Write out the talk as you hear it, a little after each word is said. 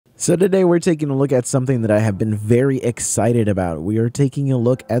So today we're taking a look at something that I have been very excited about. We are taking a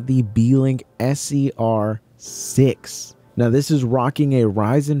look at the Beelink SER6. Now this is rocking a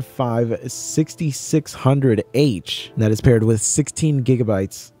Ryzen 5 6600H that is paired with 16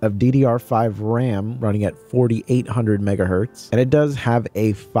 gigabytes of DDR5 RAM running at 4800 megahertz, and it does have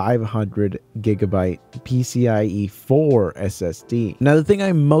a 500 gigabyte PCIe 4 SSD. Now the thing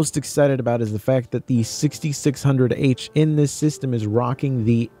I'm most excited about is the fact that the 6600H in this system is rocking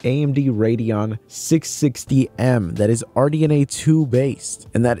the AMD Radeon 660M that is RDNA 2 based,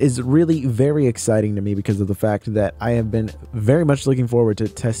 and that is really very exciting to me because of the fact that I have been very much looking forward to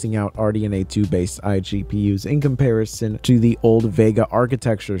testing out RDNA 2 based iGPUs in comparison to the old Vega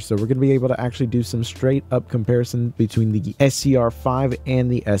architecture. So we're going to be able to actually do some straight up comparison between the SER5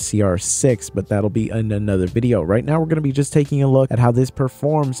 and the SER6, but that'll be in another video. Right now we're going to be just taking a look at how this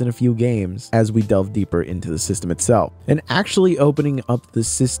performs in a few games as we delve deeper into the system itself. And actually opening up the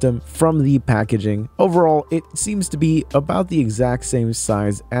system from the packaging, overall it seems to be about the exact same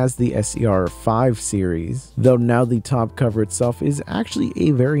size as the SER5 series, though now the top cover itself is actually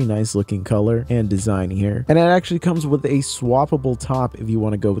a very nice looking color and design here, and it actually comes with a swappable top if you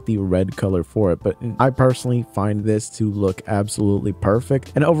want to go with the red color for it. But I personally find this to look absolutely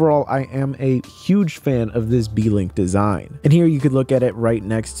perfect, and overall I am a huge fan of this Beelink design. And here you could look at it right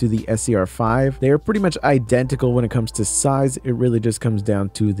next to the SER5. They are pretty much identical when it comes to size. It really just comes down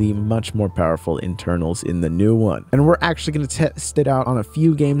to the much more powerful internals in the new one, and we're actually going to test it out on a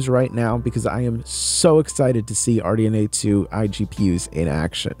few games right now because I am so excited to see RDNA 2 iGPUs in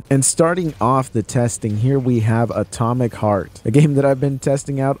action. And starting off the testing, here we have Atomic Heart, a game that I've been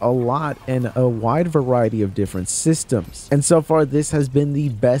testing out a lot in a wide variety of different systems, and so far this has been the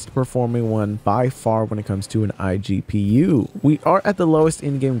best performing one by far when it comes to an iGPU. We are at the lowest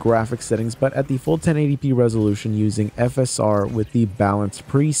in-game graphics settings, but at the full 1080p resolution using FSR with the balanced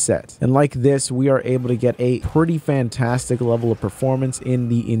preset, and like this we are able to get a pretty fantastic level of performance in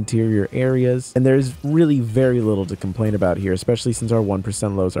the interior areas, and there's really very little to complain about here, especially since our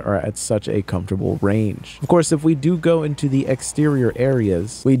 1% lows are at such a comfortable range. Of course, if we do go into the exterior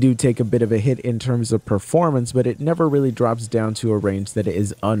areas, we do take a bit of a hit in terms of performance, but it never really drops down to a range that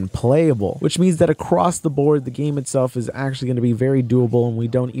is unplayable, which means that across the board the game itself is actually going to be very doable, and we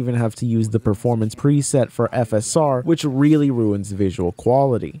don't even have to use the performance preset for FSR, which really ruins visual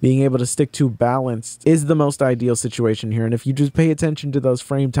quality. Being able to stick to balanced is the most ideal situation here, and if you just pay attention to those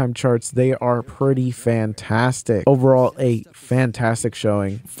frame time charts, they are pretty fantastic. Overall, a fantastic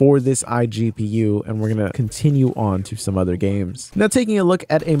showing for this iGPU, and we're going to continue on to some other games. Now taking a look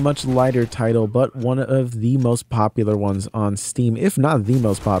at a much lighter title, but one of the most popular ones on Steam, if not the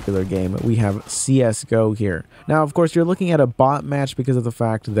most popular game, we have CSGO here. Now of course you're looking at a bot match because of the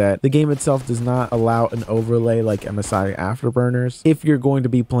fact that the game itself does not allow an overlay like MSI Afterburners if you're going to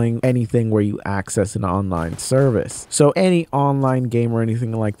be playing anything where you access an online service. So any online game or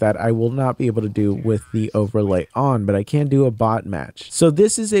anything like that I will not be able to do with the overlay on, but I can do a bot match. So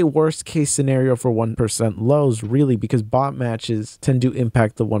this is a worst case scenario for 1% lows, really, because bot matches tend to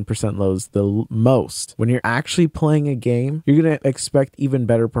impact the 1% lows the most. When you're actually playing a game, you're going to expect even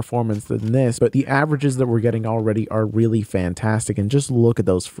better performance than this, but the averages that we're getting already are really fantastic, and just look at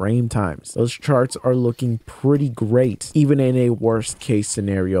those frame times. Those charts are looking pretty great, even in a worst case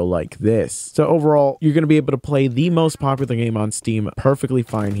scenario like this. So overall, you're going to be able to play the most popular game on Steam perfectly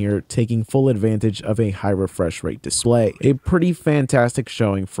fine here, taking full advantage of a high refresh rate display. A pretty fantastic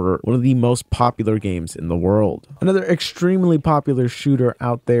showing for one of the most popular games in the world. Another extremely popular shooter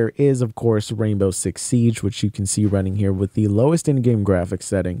out there is of course Rainbow Six Siege, which you can see running here with the lowest in-game graphics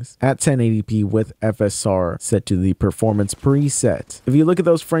settings at 1080p with FSR set to the performance preset. If you look at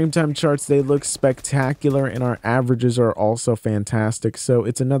those frame time charts, they look spectacular, and our averages are also fantastic. So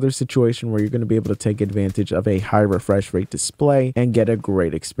it's another situation where you're going to be able to take advantage of a high refresh rate display and get a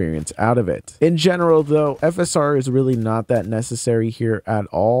great experience out of it. In general though, FSR is really not that necessary here at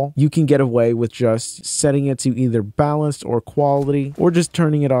all. You can get away with just setting it to either balanced or quality, or just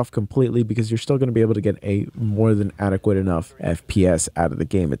turning it off completely, because you're still going to be able to get a more than adequate enough FPS out of the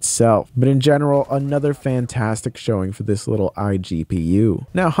game itself. But in general, another fantastic showing for this little iGPU.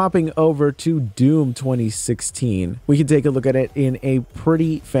 Now hopping over to Doom 2016, we can take a look at it in a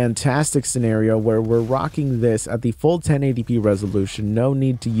pretty fantastic scenario where we're rocking this at the full 1080p resolution. No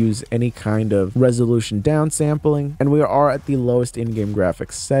need to use any kind of resolution downsamp sampling, and we are at the lowest in-game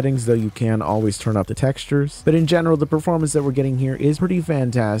graphics settings, though you can always turn up the textures. But in general, the performance that we're getting here is pretty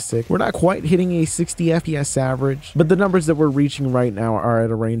fantastic. We're not quite hitting a 60 FPS average, but the numbers that we're reaching right now are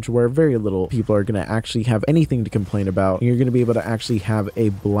at a range where very little people are going to actually have anything to complain about, and you're going to be able to actually have a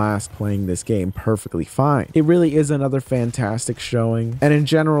blast playing this game perfectly fine. It really is another fantastic showing, and in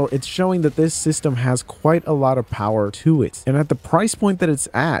general, it's showing that this system has quite a lot of power to it, and at the price point that it's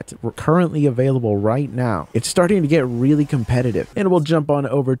at, we're currently available right now, it's starting to get really competitive. And we'll jump on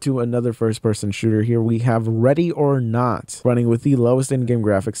over to another first-person shooter here. We have Ready or Not running with the lowest in-game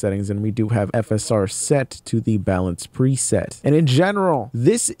graphics settings, and we do have FSR set to the balance preset. And in general,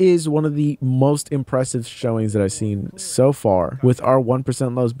 this is one of the most impressive showings that I've seen so far, with our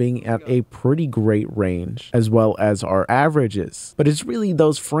 1% lows being at a pretty great range, as well as our averages. But it's really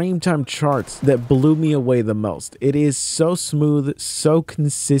those frame time charts that blew me away the most. It is so smooth, so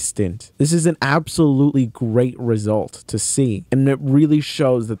consistent. This is an absolutely great result to see, and it really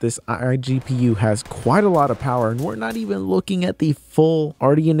shows that this iGPU has quite a lot of power, and we're not even looking at the full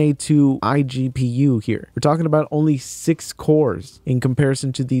RDNA 2 iGPU here. We're talking about only 6 cores in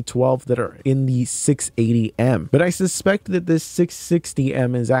comparison to the 12 that are in the 680M. But I suspect that this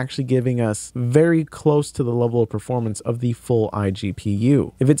 660M is actually giving us very close to the level of performance of the full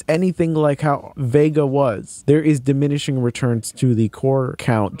iGPU. If it's anything like how Vega was, there is diminishing returns to the core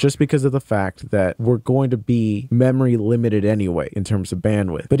count just because of the fact that we're going to be memory limited anyway in terms of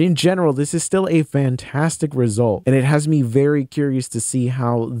bandwidth. But in general, this is still a fantastic result, and it has me very curious to see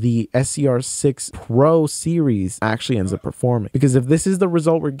how the SER6 Pro series actually ends up performing. Because if this is the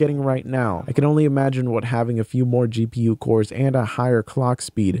result we're getting right now, I can only imagine what having a few more GPU cores and a higher clock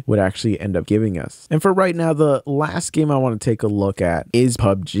speed would actually end up giving us. And for right now, the last game I want to take a look at is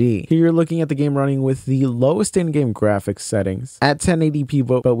PUBG. Here you're looking at the game running with the lowest in-game graphics settings at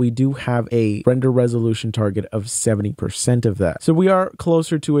 1080p, but we do have a render resolution target of 70% of that. So we are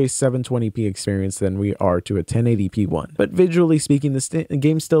closer to a 720p experience than we are to a 1080p one. But visually speaking, the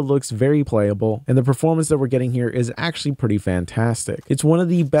game still looks very playable, and the performance that we're getting here is actually pretty fantastic. It's one of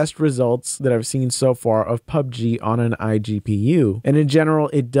the best results that I've seen so far of PUBG on an iGPU, and in general,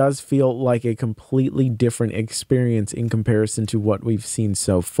 it does feel like a completely different experience in comparison to what we've seen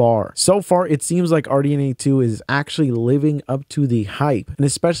so far. So far, it seems like RDNA 2 is actually living up to the hype, and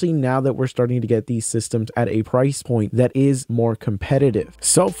especially now that we're starting to get these systems at a price point that is more competitive.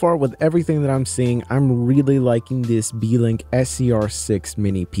 So far, with everything that I'm seeing, I'm really liking this Beelink SER6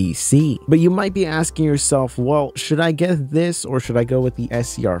 mini PC. But you might be asking yourself, well, should I get this or should I go with the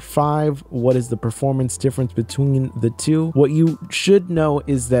SER5? What is the performance difference between the two? What you should know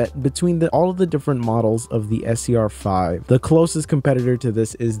is that between all of the different models of the SER5, the closest competitor to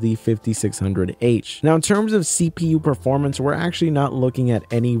this is the 5600H. Now, in terms of CPU performance, we're actually not looking at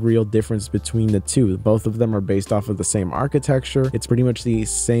any real difference between the two. Both of them are based off of the same architecture. It's pretty much the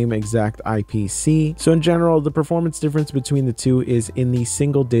same exact IPC. So in general, the performance difference between the two is in the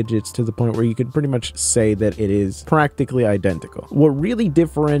single digits, to the point where you could pretty much say that it is practically identical. What really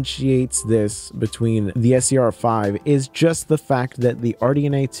differentiates this between the SER5 is just the fact that the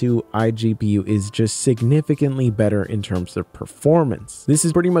RDNA 2 iGPU is just significantly better in terms of performance. This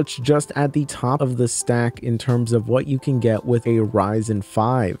is pretty much just at the top of the stack in terms of what you can get with a Ryzen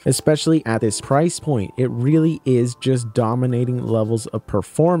 5, especially at this price point. It really is just dominating levels of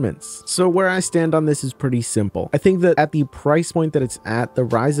performance. So where I stand on this is pretty simple. I think that at the price point that it's at, the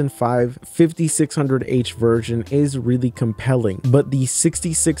Ryzen 5 5600H version is really compelling, but the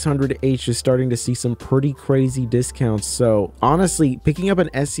 6600H is starting to see some pretty crazy discounts. So honestly, picking up an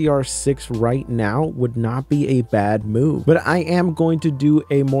SER6 right now would not be a bad move. But I am going to do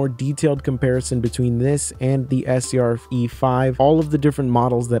a more detailed comparison between this and the SER-E5, all of the different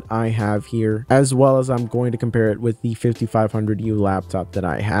models that I have here, as well as I'm going to compare it with the 5500U laptop that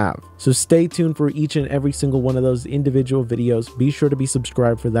I have. So stay tuned for each and every single one of those individual videos. Be sure to be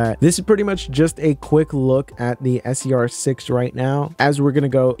subscribed for that. This is pretty much just a quick look at the SER6 right now, as we're going to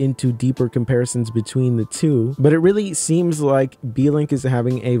go into deeper comparisons between the two. But it really seems like Beelink is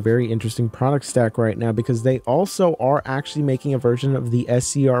having a very interesting product stack right now, because they also are actually making a version of the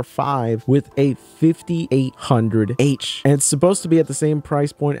SER5 with a 5800H, and it's supposed to be at the same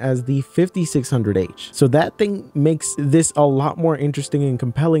price point as the 5600H. So that thing makes this a lot more interesting and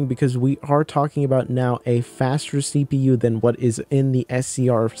compelling, because we are talking about now a faster CPU than what is in the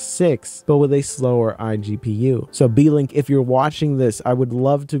SER6, but with a slower iGPU. So Beelink, if you're watching this, I would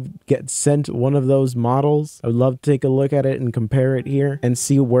love to get sent one of those models. I would love to take a look at it and compare it here and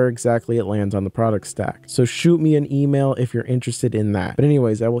see where exactly it lands on the product stack. So shoot me an email if you're interested in that. But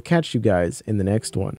anyways, I will catch you guys in the next one.